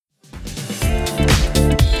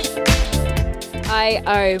I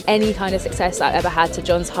owe any kind of success that I've ever had to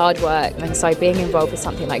John's hard work, and so being involved with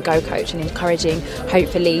something like Go Coach and encouraging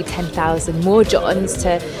hopefully 10,000 more Johns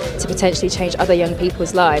to potentially change other young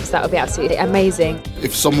people's lives, that would be absolutely amazing.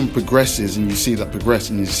 If someone progresses and you see that progress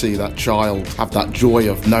and you see that child have that joy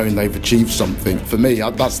of knowing they've achieved something, for me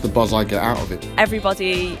that's the buzz I get out of it.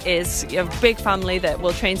 Everybody is a big family that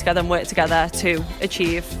will train together and work together to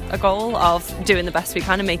achieve a goal of doing the best we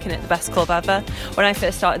can and making it the best club ever. When I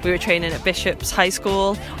first started, we were training at Bishop's High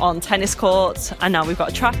School on tennis courts, and now we've got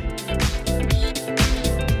a track.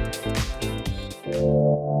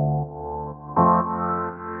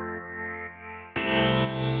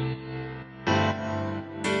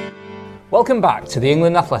 Welcome back to the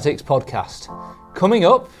England Athletics podcast. Coming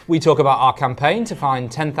up, we talk about our campaign to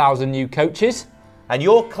find 10,000 new coaches. And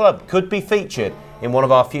your club could be featured in one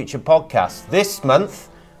of our future podcasts. This month,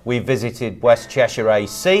 we visited West Cheshire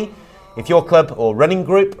AC. If your club or running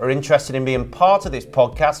group are interested in being part of this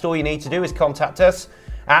podcast, all you need to do is contact us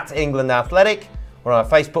at England Athletic or on our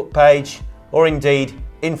Facebook page, or indeed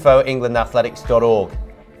info@englandathletics.org.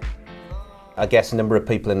 I guess a number of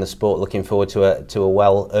people in the sport looking forward to a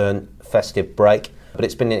well-earned festive break. But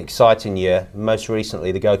it's been an exciting year. Most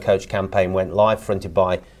recently, the Go Coach campaign went live, fronted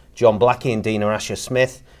by John Blackie and Dina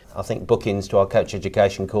Asher-Smith. I think bookings to our coach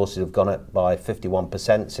education courses have gone up by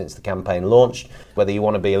 51% since the campaign launched. Whether you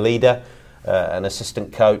want to be a leader, an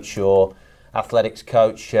assistant coach or athletics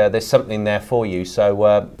coach, there's something there for you.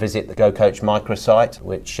 So visit the Go Coach microsite,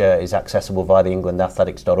 which is accessible via the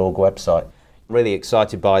englandathletics.org website. Really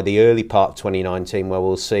excited by the early part of 2019, where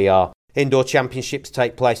we'll see our indoor championships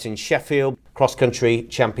take place in Sheffield, cross-country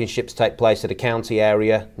championships take place at a county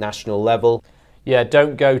area, national level. Yeah,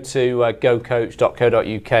 don't go to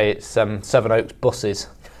gocoach.co.uk, it's Sevenoaks buses.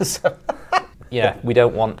 Yeah, we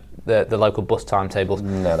don't want the local bus timetables.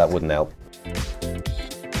 No, that wouldn't help.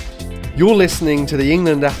 You're listening to the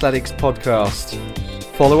England Athletics podcast.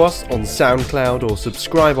 Follow us on SoundCloud or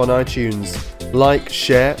subscribe on iTunes. Like,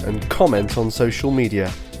 share and comment on social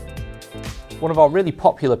media. One of our really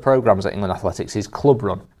popular programmes at England Athletics is Club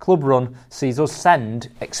Run. Club Run sees us send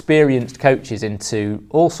experienced coaches into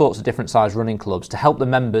all sorts of different size running clubs to help the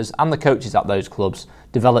members and the coaches at those clubs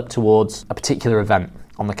develop towards a particular event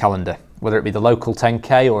on the calendar, whether it be the local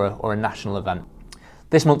 10K or a national event.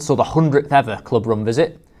 This month saw the 100th ever Club Run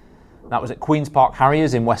visit. That was at Queen's Park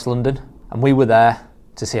Harriers in West London, and we were there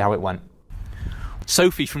to see how it went.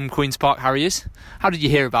 Sophie from Queen's Park Harriers, how did you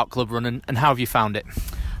hear about Club Run and how have you found it?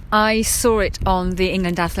 I saw it on the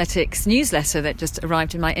England Athletics newsletter that just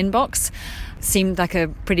arrived in my inbox. Seemed like a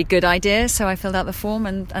pretty good idea, so I filled out the form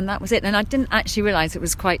and that was it. And I didn't actually realise it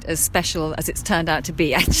was quite as special as it's turned out to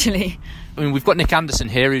be, actually. I mean, we've got Nick Anderson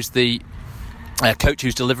here, who's the coach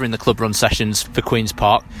who's delivering the Club Run sessions for Queen's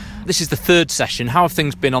Park. This is the third session. How have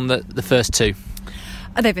things been on the first two?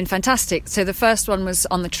 They've been fantastic. So the first one was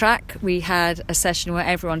on the track. We had a session where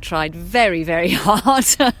everyone tried very, very hard,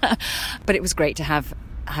 but it was great to have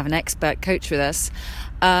an expert coach with us.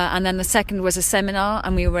 And then the second was a seminar,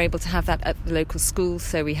 and we were able to have that at the local school,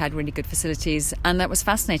 so we had really good facilities, and that was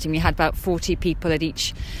fascinating. We had about 40 people at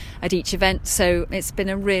each event, so it's been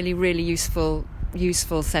a really, really useful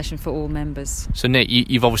session for all members. So Nick,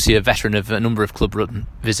 you've obviously a veteran of a number of Club Run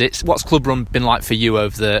visits. What's Club Run been like for you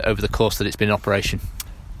over the course that it's been in operation?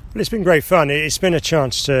 Well, it's been great fun. It's been a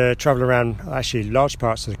chance to travel around actually large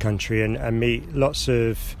parts of the country and meet lots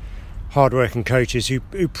of hard-working coaches who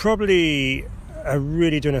probably are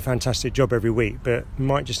really doing a fantastic job every week, but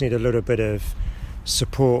might just need a little bit of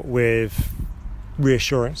support with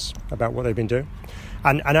reassurance about what they've been doing.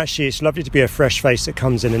 And actually, it's lovely to be a fresh face that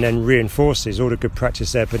comes in and then reinforces all the good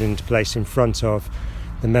practice they're putting into place in front of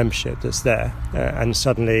the membership that's there. And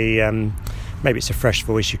suddenly, maybe it's a fresh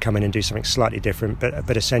voice, you come in and do something slightly different,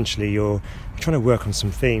 but essentially you're trying to work on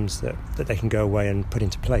some themes that they can go away and put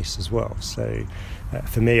into place as well. So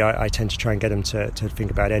for me, I tend to try and get them to think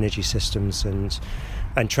about energy systems and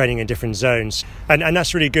training in different zones. And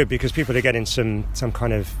that's really good because people are getting some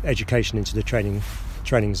kind of education into the training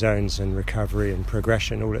zones and recovery and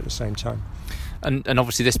progression all at the same time. And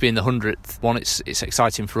obviously this being the 100th one, it's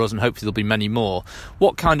exciting for us, and hopefully there'll be many more.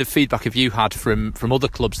 What kind of feedback have you had from other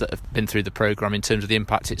clubs that have been through the programme in terms of the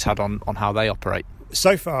impact it's had on how they operate?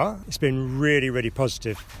 So far, it's been really, really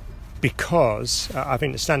positive because I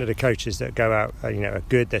think the standard of coaches that go out are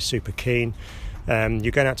good, they're super keen.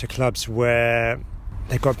 You're going out to clubs where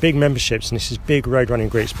they've got big memberships and this is big road running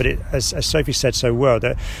groups, but as Sophie said so well,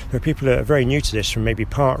 that there are people that are very new to this from maybe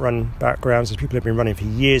park run backgrounds. There's people who have been running for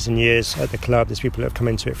years and years at the club. There's people that have come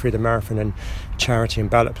into it through the marathon and charity and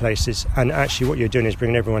ballot places, and actually what you're doing is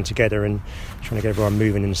bringing everyone together and trying to get everyone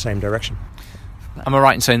moving in the same direction. Am I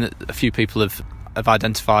right in saying that a few people have have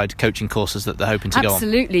identified coaching courses that they're hoping to go on?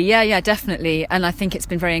 Absolutely, yeah, definitely. And I think it's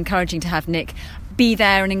been very encouraging to have Nick be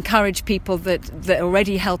there and encourage people that are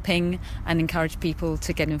already helping, and encourage people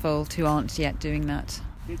to get involved who aren't yet doing that.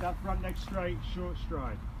 Keep that front leg straight, short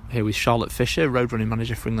stride. Here with Charlotte Fisher, road running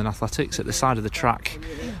manager for England Athletics. At the side of the track,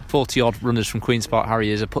 40 odd runners from Queen's Park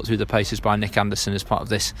Harriers are put through the paces by Nick Anderson as part of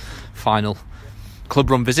this final club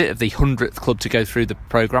run visit of the 100th club to go through the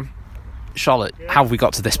programme. Charlotte, how have we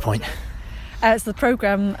got to this point? As the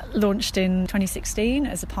programme launched in 2016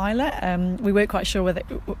 as a pilot, we weren't quite sure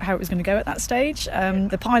how it was going to go at that stage.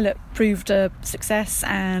 The pilot proved a success,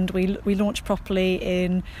 and we launched properly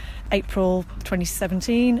in April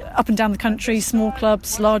 2017. Up and down the country, small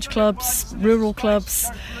clubs, large clubs, rural clubs,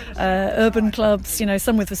 urban clubs,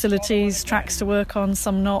 some with facilities, tracks to work on,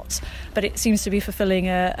 some not. But it seems to be fulfilling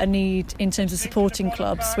a need in terms of supporting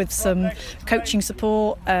clubs with some coaching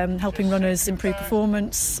support, helping runners improve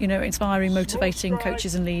performance, inspiring, motivating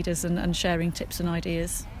coaches and leaders, and sharing tips and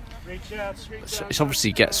ideas. It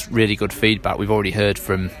obviously gets really good feedback. We've already heard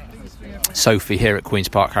from Sophie here at Queen's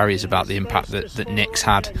Park Harriers about the impact that Nick's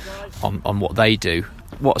had on what they do.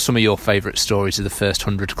 What are some of your favourite stories of the first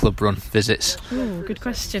 100 club run visits? Ooh, good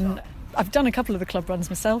question. I've done a couple of the club runs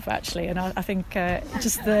myself, actually, and I think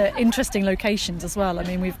just the interesting locations as well. I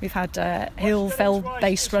mean, we've had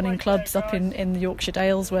fell-based running clubs up in the Yorkshire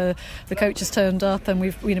Dales where the coaches turned up, and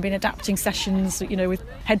we've been adapting sessions, with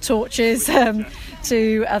head torches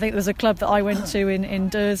to, I think there was a club that I went to in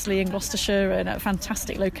Dursley in Gloucestershire, and a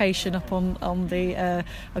fantastic location up on a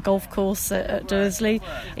golf course at Dursley.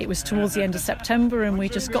 It was towards the end of September, and we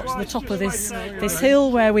just got to the top of this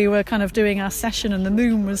hill where we were kind of doing our session, and the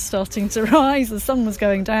moon was starting to rise, the sun was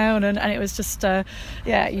going down, and it was just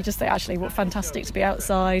you just think, actually, what fantastic to be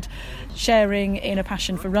outside, sharing in a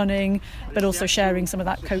passion for running, but also sharing some of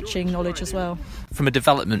that coaching knowledge as well. From a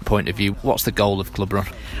development point of view, what's the goal of Club Run?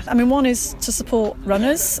 I mean, one is to support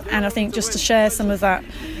runners, and I think just to share some of that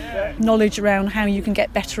knowledge around how you can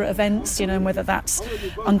get better at events, and whether that's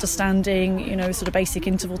understanding, sort of basic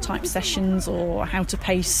interval type sessions, or how to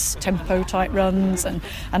pace tempo type runs, and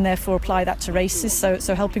therefore apply that to races.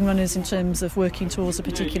 So helping runners in terms of working towards a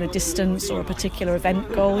particular distance or a particular event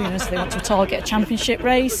goal, so they want to target a championship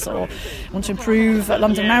race, or want to improve at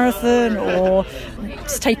London Marathon, or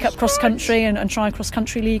just take up cross country and try a cross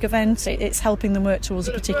country league event. It's helping them work towards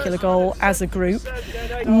a particular goal as a group,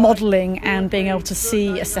 modelling and being able to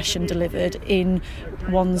see a session delivered in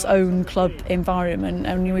one's own club environment.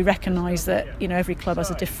 And we recognise that every club has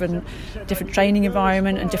a different training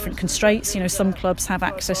environment and different constraints. Some clubs have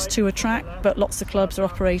access to a track, but lots of clubs are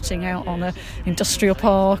operating out on an industrial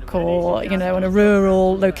park, or on a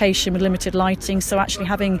rural location with limited lighting. So actually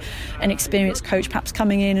having an experienced coach perhaps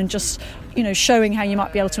coming in and just showing how you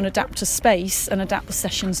might be able to adapt to space and adapt the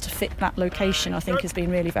sessions to fit that location, I think has been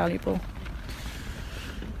really valuable.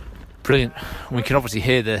 Brilliant. We can obviously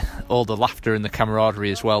hear all the laughter and the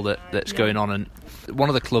camaraderie as well that's going on, and one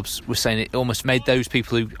of the clubs was saying it almost made those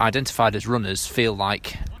people who identified as runners feel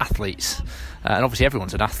like athletes, and obviously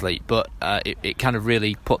everyone's an athlete, but it kind of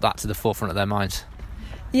really put that to the forefront of their minds.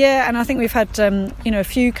 Yeah, and I think we've had a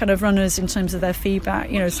few kind of runners in terms of their feedback,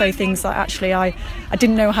 say things like, actually I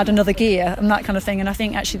didn't know I had another gear, and that kind of thing. And I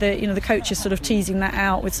think actually the coach is sort of teasing that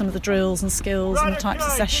out with some of the drills and skills and the types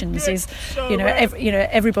of sessions. Is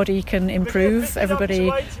everybody can improve,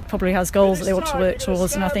 everybody probably has goals that they want to work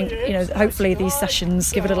towards, and I think hopefully these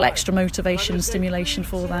sessions give a little extra motivation and stimulation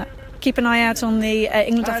for that. Keep an eye out on the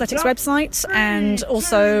England Athletics website, and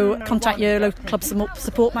also contact your local club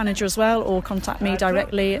support manager as well, or contact me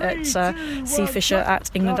directly at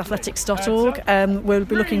cfisher@englandathletics.org. We'll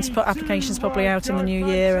be looking to put applications probably out in the new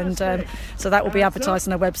year, and so that will be advertised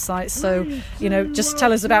on our website. So just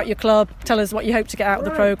tell us about your club, tell us what you hope to get out of the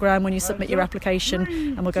programme when you submit your application,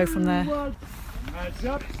 and we'll go from there.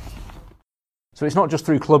 So it's not just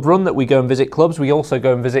through Club Run that we go and visit clubs, we also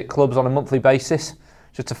go and visit clubs on a monthly basis,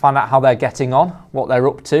 just to find out how they're getting on, what they're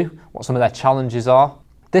up to, what some of their challenges are.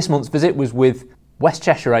 This month's visit was with West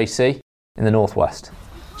Cheshire AC in the Northwest.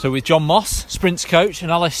 So with John Moss, sprints coach,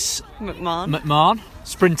 and Alice McMahon,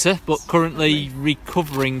 sprinter, but currently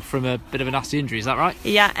recovering from a bit of a nasty injury, is that right?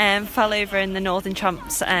 Yeah, fell over in the Northern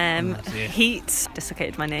Champs heat,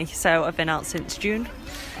 dislocated my knee, so I've been out since June.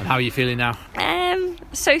 And how are you feeling now?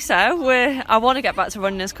 So. I want to get back to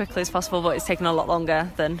running as quickly as possible, but it's taken a lot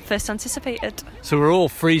longer than first anticipated. So we're all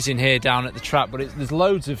freezing here down at the track, but there's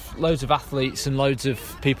loads of athletes and loads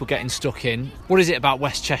of people getting stuck in. What is it about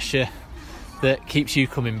West Cheshire that keeps you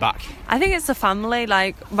coming back? I think it's the family.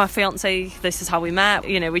 Like my fiance, this is how we met.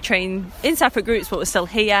 You know, we train in separate groups, but we're still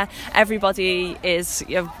here. Everybody is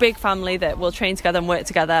a big family that will train together and work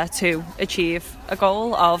together to achieve a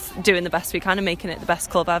goal of doing the best we can and making it the best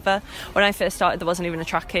club ever. When I first started, there wasn't even a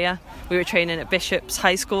track here. We were training at Bishop's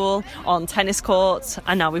High School on tennis courts,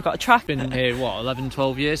 and now we've got a track. Been here, 11,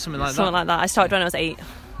 12 years, something like that? Something like that. I started when I was 8.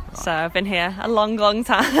 Right. So I've been here a long, long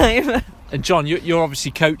time. And John, you're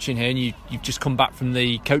obviously coaching here, and you've just come back from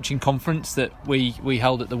the coaching conference that we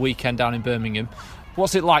held at the weekend down in Birmingham.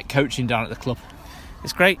 What's it like coaching down at the club?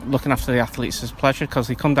 It's great. Looking after the athletes is a pleasure because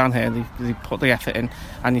they come down here, they put the effort in,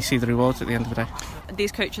 and you see the rewards at the end of the day.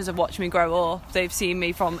 These coaches have watched me grow up. They've seen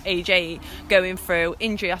me from age 8 going through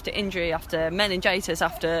injury after meningitis,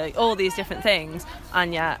 after all these different things,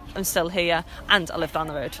 and yet I'm still here, and I live down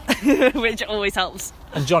the road, which always helps.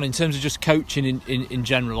 And John, in terms of just coaching in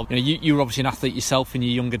general, you were obviously an athlete yourself in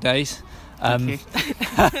your younger days,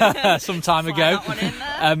 some time ago.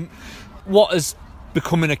 What has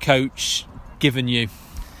becoming a coach given you?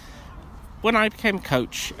 When I became a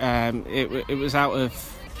coach, it was out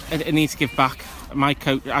of a need to give back. My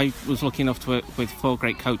coach, I was lucky enough to work with 4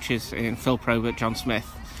 great coaches in Phil Probert, John Smith,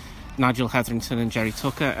 Nigel Hetherington and Jerry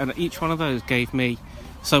Tucker, and each one of those gave me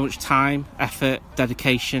so much time, effort,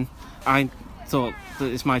 dedication. I thought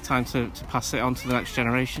that it's my time to pass it on to the next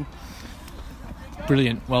generation.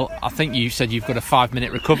 Brilliant. Well, I think you said you've got a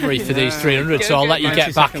 5-minute recovery for these 300, so I'll let you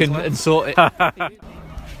get back and sort it.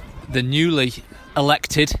 The newly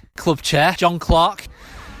elected club chair, John Clark.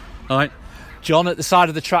 All right. John, at the side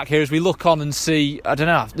of the track here, as we look on and see, I don't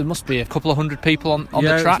know, there must be a couple of hundred people on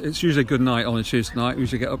the track. It's usually a good night on a Tuesday night. We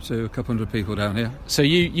usually get up to a couple hundred people down here. So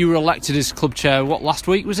you were elected as club chair, last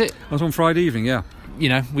week, was it? I was on Friday evening, yeah. You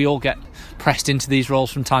know, we all get pressed into these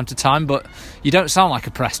roles from time to time, but you don't sound like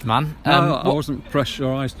a pressed man. No, I wasn't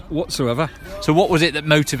pressurised whatsoever. So what was it that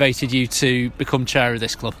motivated you to become chair of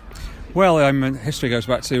this club? Well, history goes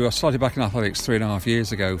back to, I started back in athletics 3.5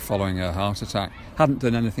 years ago following a heart attack. Hadn't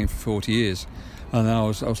done anything for 40 years. And then I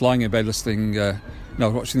was lying in bed listening, I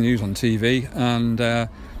was watching the news on TV, and there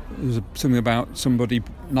was something about somebody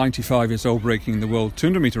 95 years old breaking the world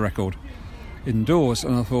 200-metre record indoors.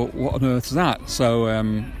 And I thought, what on earth is that? So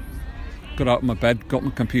got out of my bed, got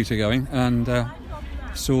my computer going, and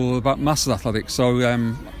saw about masters athletics. So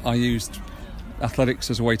I used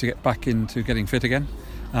athletics as a way to get back into getting fit again.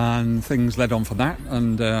 And things led on from that,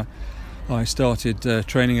 and I started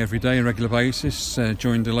training every day on a regular basis,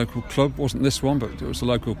 joined a local club. Wasn't this one, but it was a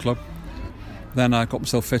local club. Then I got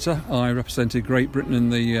myself fitter. I represented Great Britain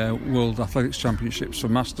in the World Athletics Championships for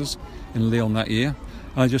Masters in Lyon that year.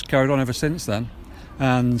 I just carried on ever since then,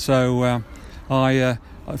 and so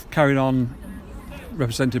I've carried on,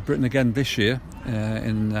 represented Britain again this year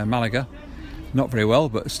in Malaga. Not very well,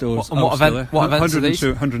 but still. What events are these?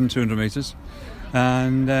 100 and 200 metres.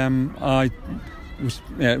 And I was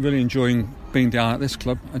really enjoying being down at this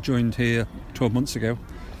club. I joined here 12 months ago.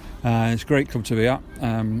 It's a great club to be at.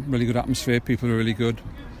 Really good atmosphere. People are really good.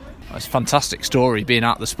 It's a fantastic story, being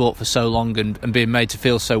out of the sport for so long and being made to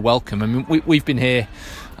feel so welcome. I mean, we've been here,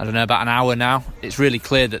 I don't know, about an hour now. It's really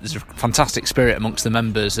clear that there's a fantastic spirit amongst the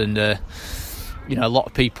members, and a lot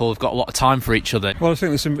of people have got a lot of time for each other. Well, I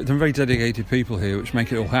think there's some very dedicated people here which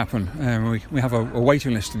make it all happen. We have a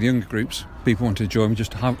waiting list of the younger groups. People want to join. We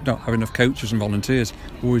just don't have enough coaches and volunteers.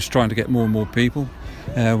 We're always trying to get more and more people.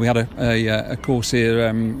 We had a course here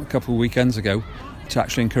a couple of weekends ago to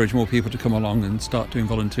actually encourage more people to come along and start doing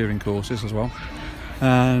volunteering courses as well.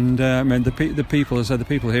 And the people, as I said, the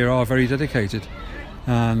people here are very dedicated.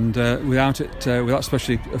 And without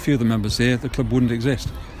especially a few of the members here, the club wouldn't exist.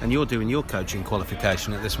 And you're doing your coaching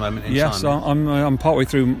qualification at this moment in time? Yes, I'm partway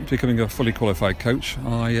through becoming a fully qualified coach.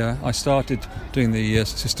 I started doing the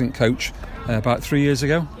assistant coach about 3 years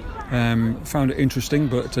ago. Found it interesting,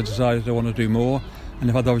 but decided I want to do more. And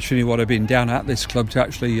I've had the opportunity while I've been down at this club to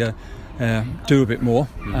actually do a bit more.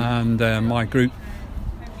 Mm-hmm. And my group,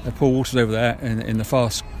 Paul Waters over there in the far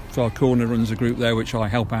corner, runs a group there which I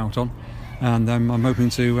help out on. And I'm hoping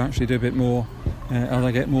to actually do a bit more as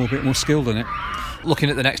I get a bit more skilled in it. Looking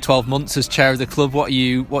at the next 12 months as chair of the club, what are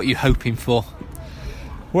you hoping for?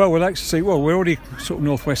 Well, we'd like to see. Well, we're already sort of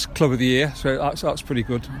Northwest Club of the Year, so that's pretty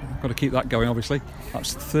good. Got to keep that going, obviously.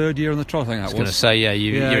 That's the 3rd year on the trot, I think that was. I was going to say,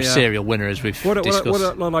 you're a serial winner, as we've discussed. What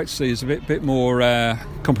I'd like to see is a bit more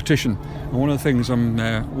competition. And one of the things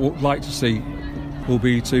would like to see will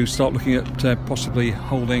be to start looking at possibly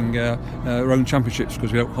holding our own championships,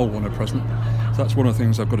 because we don't hold one at present. So that's one of the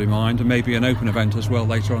things I've got in mind, and maybe an open event as well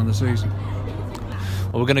later on in the season.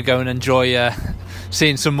 Well, we're going to go and enjoy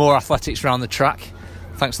seeing some more athletics around the track.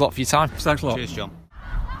 Thanks a lot for your time. Thanks a lot. Cheers, John.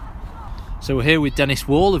 So we're here with Dennis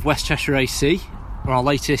Wall of West Cheshire AC on our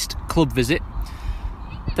latest club visit.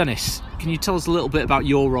 Dennis, can you tell us a little bit about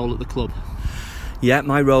your role at the club? Yeah,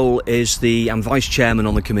 my role is I'm vice chairman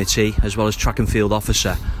on the committee as well as track and field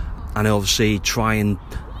officer, and I obviously try and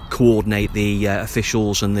coordinate the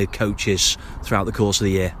officials and the coaches throughout the course of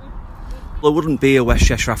the year. There wouldn't be a West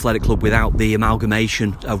Cheshire Athletic Club without the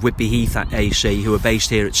amalgamation of Whitby Heath AC, who are based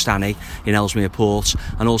here at Stanley in Ellesmere Port,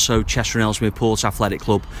 and also Chester and Ellesmere Port Athletic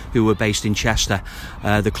Club, who were based in Chester.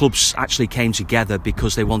 The clubs actually came together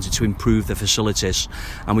because they wanted to improve the facilities,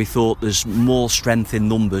 and we thought there's more strength in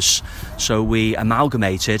numbers, so we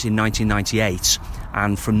amalgamated in 1998,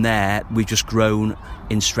 and from there we've just grown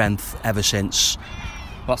in strength ever since.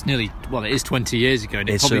 That's nearly, well, it is 20 years ago, and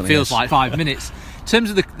it probably certainly feels is. like 5 minutes. In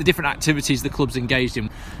terms of the different activities the club's engaged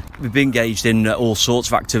in, we've been engaged in all sorts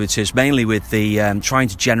of activities, mainly with the trying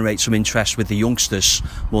to generate some interest with the youngsters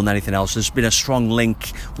more than anything else. There's been a strong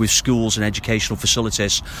link with schools and educational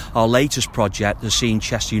facilities. Our latest project has seen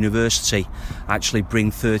Chester University actually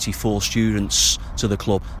bring 34 students to the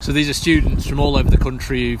club. So these are students from all over the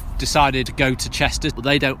country who've decided to go to Chester, but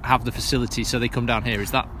they don't have the facility, so they come down here,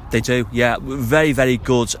 is that? They do, yeah. Very, very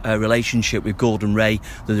good relationship with Gordon Ray,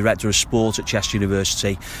 the Director of Sport at Chester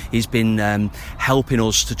University. He's been helping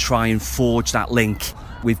us to try and forge that link.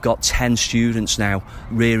 We've got 10 students now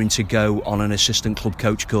rearing to go on an assistant club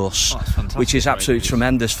coach course, which is absolutely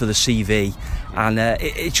tremendous for the CV. And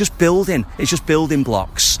it's just building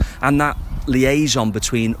blocks, and that liaison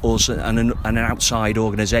between us and an outside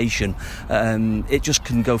organisation, it just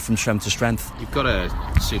can go from strength to strength. You've got a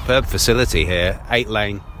superb facility here,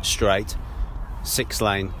 8-lane straight,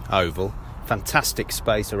 6-lane oval, fantastic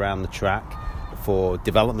space around the track for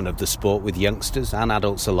development of the sport with youngsters and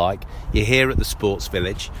adults alike. You're here at the Sports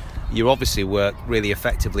Village. You obviously work really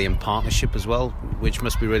effectively in partnership as well, which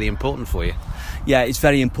must be really important for you. Yeah, it's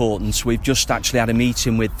very important. We've just actually had a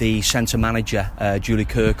meeting with the centre manager, Julie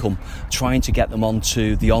Kirkham, trying to get them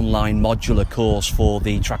onto the online modular course for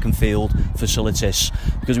the track and field facilities,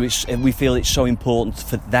 because we feel it's so important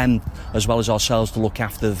for them as well as ourselves to look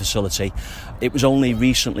after the facility. It was only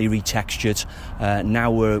recently retextured. Now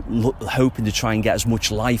we're hoping to try and get as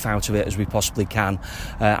much life out of it as we possibly can.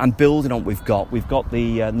 And building on what we've got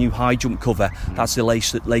the new high jump cover. That's the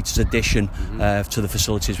latest addition to the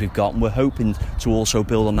facilities we've got, and we're hoping to also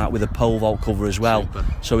build on that with a pole vault cover as well. Super.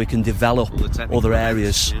 So we can develop other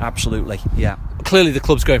areas. Yeah. Absolutely, yeah. Clearly the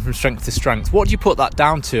club's going from strength to strength. What do you put that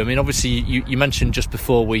down to? I mean, obviously you mentioned just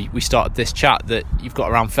before we started this chat that you've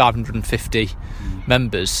got around 550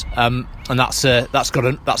 members, and that's an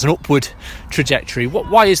upward trajectory.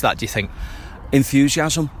 Why is that, do you think?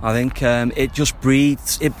 Enthusiasm, I think. It just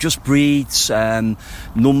breeds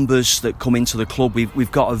numbers that come into the club.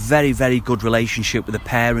 We've got a very, very good relationship with the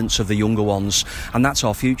parents of the younger ones, and that's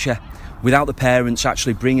our future. Without the parents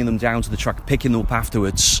actually bringing them down to the track, picking them up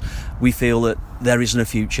afterwards, we feel that there isn't a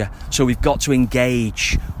future. So we've got to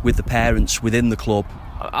engage with the parents within the club.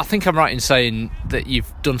 I think I'm right in saying that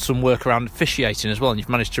you've done some work around officiating as well, and you've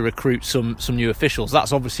managed to recruit some new officials.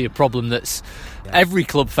 That's obviously a problem that's every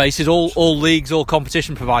club faces, all leagues, all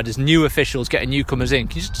competition providers, new officials getting newcomers in.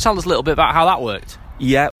 Can you just tell us a little bit about how that worked?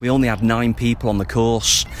 Yeah, we only had 9 people on the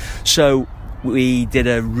course. So we did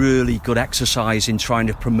a really good exercise in trying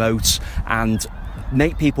to promote and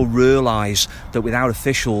make people realise that without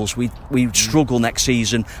officials we struggle next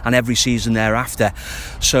season and every season thereafter.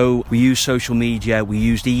 So we used social media, we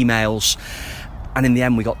used emails, and in the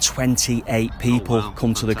end we got 28 people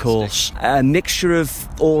come to the course. A mixture of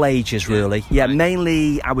all ages really. Yeah,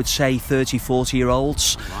 mainly I would say 30-40 year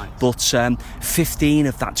olds, but 15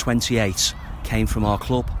 of that 28 came from our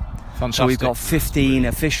club. Fantastic. So we've got 15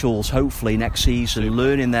 officials hopefully next season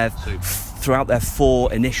learning throughout their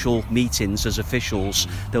 4 initial meetings as officials.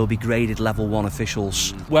 They will be graded level 1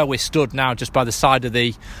 officials. Where we're stood now, just by the side of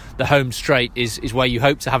the home straight, is where you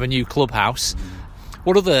hope to have a new clubhouse.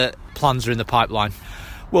 What other plans are in the pipeline?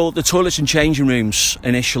 Well, the toilets and changing rooms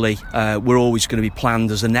initially were always going to be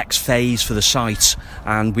planned as the next phase for the site,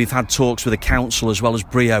 and we've had talks with the council as well as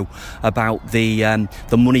Brio about the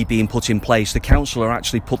money being put in place. The council are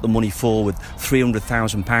actually put the money forward.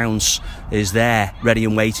 £300,000 is there, ready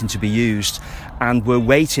and waiting to be used. And we're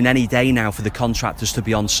waiting any day now for the contractors to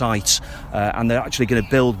be on site, and they're actually going to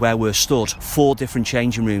build where we're stood 4 different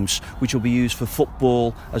changing rooms, which will be used for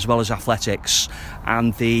football as well as athletics.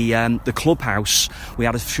 And the clubhouse, we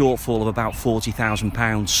had a shortfall of about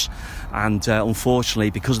 £40,000. and unfortunately,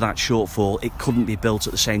 because of that shortfall, it couldn't be built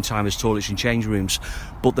at the same time as toilets and change rooms.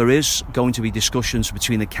 But there is going to be discussions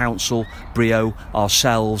between the council, Brio,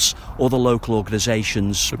 ourselves, other local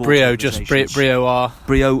organisations. Brio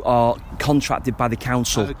are contracted by the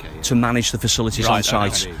council to manage the facilities on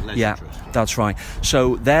site. Yeah, that's right.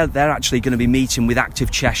 So they're actually going to be meeting with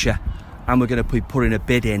Active Cheshire, and we're going to be putting a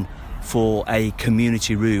bid in for a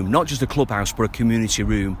community room, not just a clubhouse, but a community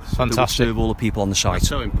room. Fantastic. That will serve all the people on the site. That's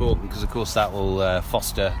so important, because of course that will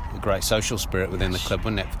foster a great social spirit within the club,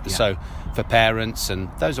 wouldn't it? Yeah. So for parents and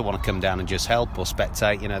those who want to come down and just help or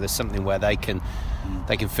spectate, there's something where they can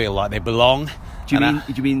feel like they belong. Do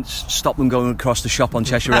you mean stop them going across the shop on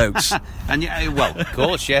Cheshire Oaks? And well, of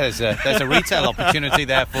course, yeah. There's a retail opportunity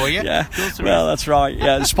there for you. Yeah, well, that's right.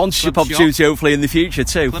 Yeah, the sponsorship opportunity hopefully in the future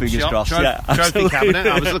too. Club fingers shop, crossed. Trophy cabinet.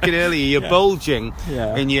 I was looking earlier. You're bulging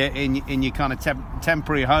in your kind of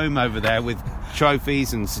temporary home over there with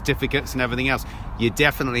trophies and certificates and everything else. You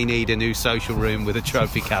definitely need a new social room with a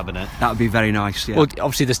trophy cabinet. That would be very nice. Yeah. Well,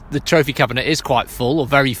 obviously the trophy cabinet is quite full, or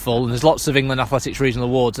very full, and there's lots of England Athletics regional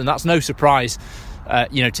awards, and that's no surprise.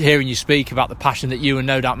 To hearing you speak about the passion that you and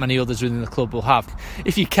no doubt many others within the club will have.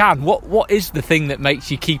 If you can, what is the thing that makes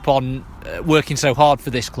you keep on working so hard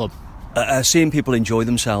for this club? Seeing people enjoy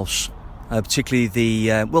themselves. Particularly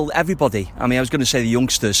everybody. I mean, I was going to say the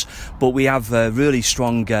youngsters, but we have really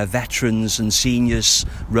strong veterans and seniors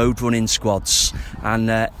road running squads. And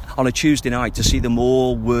on a Tuesday night, to see them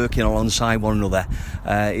all working alongside one another,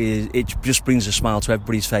 it just brings a smile to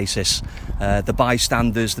everybody's faces. The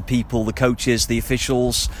bystanders, the people, the coaches, the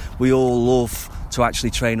officials, we all love to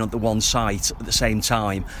actually train on the one site at the same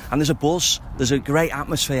time. And there's a buzz, there's a great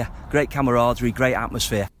atmosphere, great camaraderie, great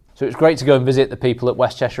atmosphere. So it's great to go and visit the people at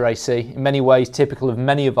West Cheshire AC. In many ways, typical of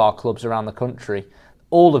many of our clubs around the country.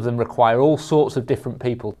 All of them require all sorts of different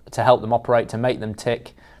people to help them operate, to make them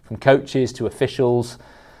tick, from coaches to officials,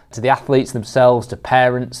 to the athletes themselves, to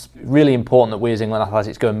parents. Really important that we as England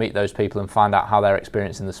Athletics go and meet those people and find out how they're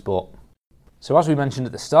experiencing the sport. So as we mentioned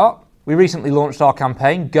at the start, we recently launched our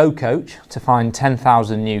campaign, Go Coach, to find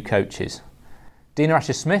 10,000 new coaches. Dina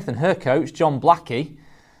Asher-Smith and her coach, John Blackie,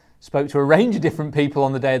 spoke to a range of different people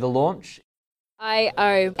on the day of the launch. I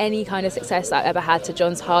owe any kind of success I've ever had to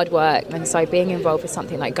John's hard work, and so being involved with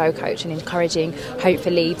something like Go Coach and encouraging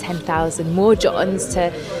hopefully 10,000 more Johns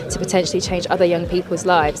to potentially change other young people's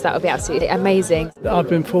lives, that would be absolutely amazing. I've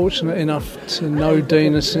been fortunate enough to know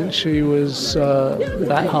Dina since she was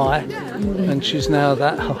that high, and she's now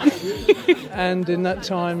that high. And in that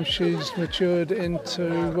time she's matured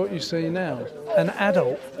into what you see now, an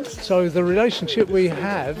adult. So the relationship we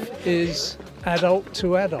have is adult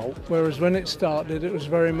to adult, whereas when it started it was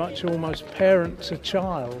very much almost parent to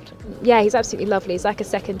child. Yeah, he's absolutely lovely. He's like a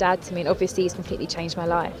second dad to me, and obviously he's completely changed my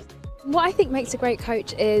life. What I think makes a great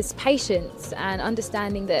coach is patience and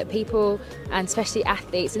understanding that people, and especially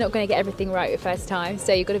athletes, are not going to get everything right the first time,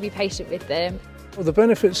 so you've got to be patient with them. Well, the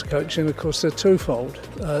benefits of coaching, of course, they're twofold.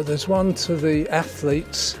 There's one to the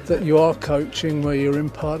athletes that you are coaching, where you're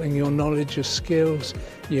imparting your knowledge, your skills,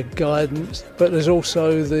 your guidance, but there's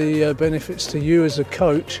also the benefits to you as a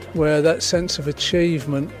coach, where that sense of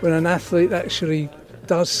achievement, when an athlete actually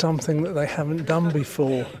does something that they haven't done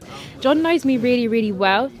before. John knows me really, really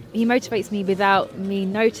well. He motivates me without me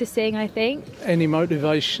noticing, I think. Any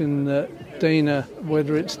motivation that Dina,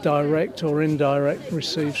 whether it's direct or indirect,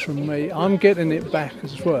 receives from me, I'm getting it back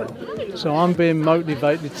as well. So I'm being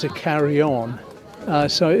motivated to carry on.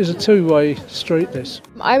 So it is a two-way street, this.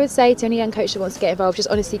 I would say to any young coach that wants to get involved, just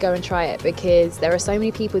honestly go and try it, because there are so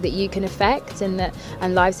many people that you can affect and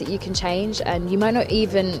lives that you can change, and you might not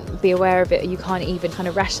even be aware of it, or you can't even kind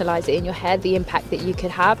of rationalise it in your head, the impact that you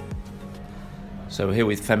could have. So we're here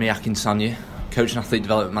with Femi Akinsanya, Coach and Athlete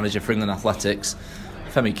Development Manager for England Athletics.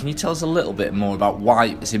 Femi, can you tell us a little bit more about why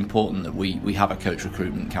it's important that we have a coach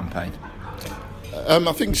recruitment campaign? I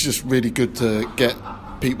think it's just really good to get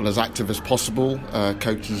people as active as possible.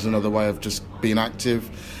 Coaching is another way of just being active,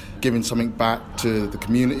 giving something back to the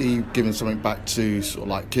community, giving something back to sort of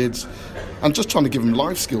like kids, and just trying to give them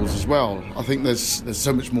life skills as well. I think there's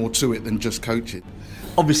so much more to it than just coaching.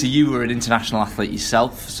 Obviously you were an international athlete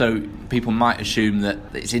yourself, so people might assume that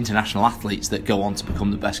it's international athletes that go on to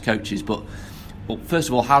become the best coaches, but well, first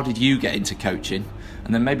of all, how did you get into coaching?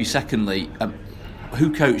 And then maybe secondly,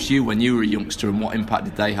 who coached you when you were a youngster, and what impact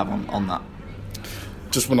did they have on that?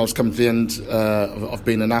 Just when I was coming to the end of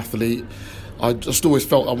being an athlete, I just always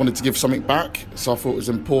felt I wanted to give something back, so I thought it was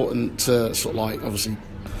important to sort of like obviously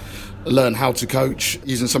learn how to coach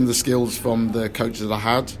using some of the skills from the coaches that I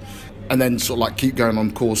had, and then sort of like keep going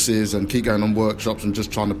on courses and keep going on workshops and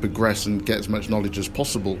just trying to progress and get as much knowledge as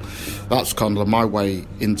possible. That's kind of my way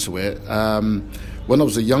into it. When I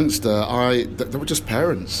was a youngster, they were just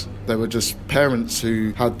parents. They were just parents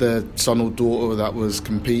who had their son or daughter that was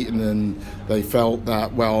competing, and they felt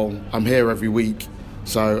that, well, I'm here every week,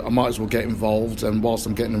 so I might as well get involved, and whilst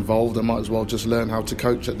I'm getting involved, I might as well just learn how to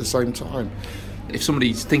coach at the same time. If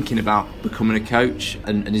somebody's thinking about becoming a coach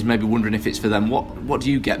and is maybe wondering if it's for them, what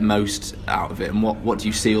do you get most out of it, and what do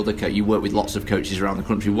you see other you work with lots of coaches around the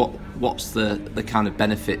country, what's the kind of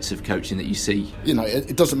benefits of coaching that you see? You know,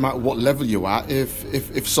 it doesn't matter what level you're at.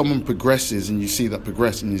 If someone progresses and you see that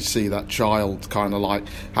progress and you see that child kind of like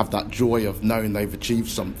have that joy of knowing they've achieved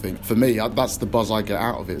something, for me, that's the buzz I get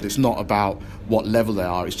out of it. It's not about what level they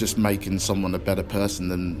are, it's just making someone a better person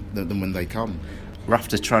than when they come. We're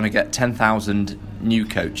after trying to get 10,000 new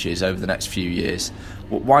coaches over the next few years.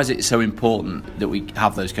 Why is it so important that we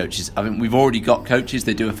have those coaches? I mean, we've already got coaches,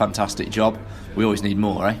 they do a fantastic job. We always need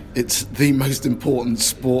more, eh? It's the most important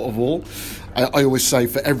sport of all. I always say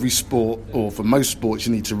for every sport, or for most sports,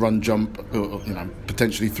 you need to run, jump, or,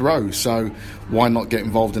 potentially throw. So why not get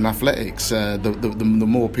involved in athletics? The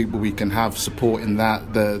more people we can have supporting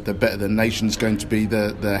that, the better the nation's going to be,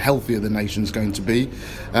 the healthier the nation's going to be,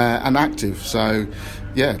 and active. So,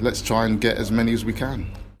 yeah, let's try and get as many as we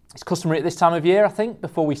can. It's customary at this time of year, I think,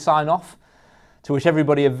 before we sign off, to wish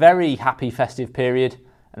everybody a very happy festive period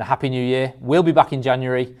and a happy new year. We'll be back in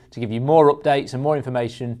January to give you more updates and more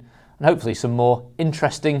information, and hopefully some more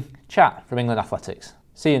interesting chat from England Athletics.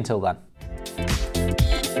 See you until then.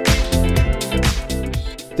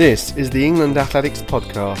 This is the England Athletics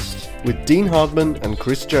Podcast with Dean Hardman and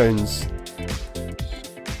Chris Jones.